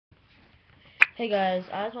Hey guys,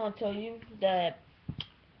 I just want to tell you that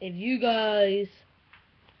if you guys,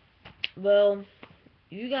 well,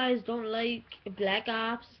 you guys don't like Black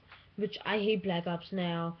Ops, which I hate Black Ops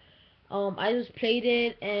now. I just played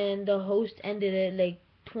it and the host ended it like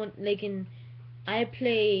 20, I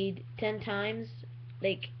played 10 times,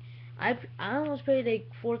 like I almost played like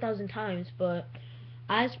 4,000 times, but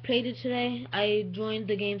I just played it today. I joined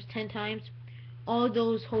the games 10 times. All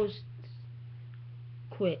those hosts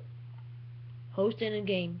quit hosting a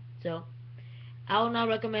game, so I would not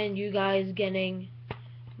recommend you guys getting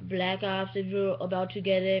Black Ops if you're about to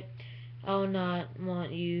get it. I would not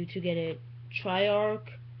want you to get it. Treyarch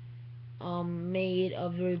made a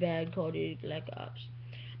very bad Call of Duty Black Ops.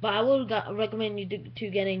 But I would recommend you to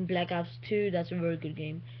getting Black Ops 2. That's a very good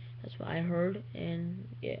game. That's what I heard. And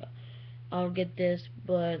yeah, I'll get this,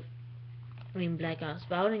 but I mean Black Ops.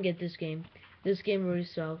 But I wouldn't get this game. This game really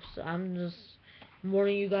sucks. I'm just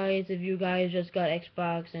warning you guys, if you guys just got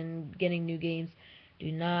Xbox and getting new games,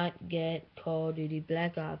 do not get Call of Duty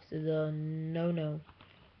Black Ops. It's a no-no.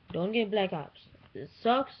 Don't get Black Ops. It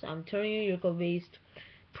sucks. I'm telling you, you could waste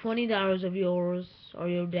 $20 of yours, or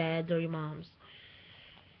your dad's, or your mom's.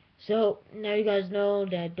 So now you guys know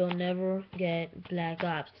that don't never get Black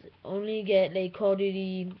Ops. Only get like Call of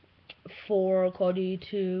Duty 4, Call of Duty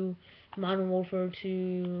 2, Modern Warfare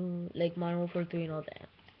 2, like Modern Warfare 3 and all that.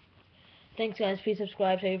 Thanks guys, please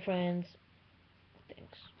subscribe, tell your friends.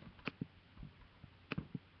 Thanks.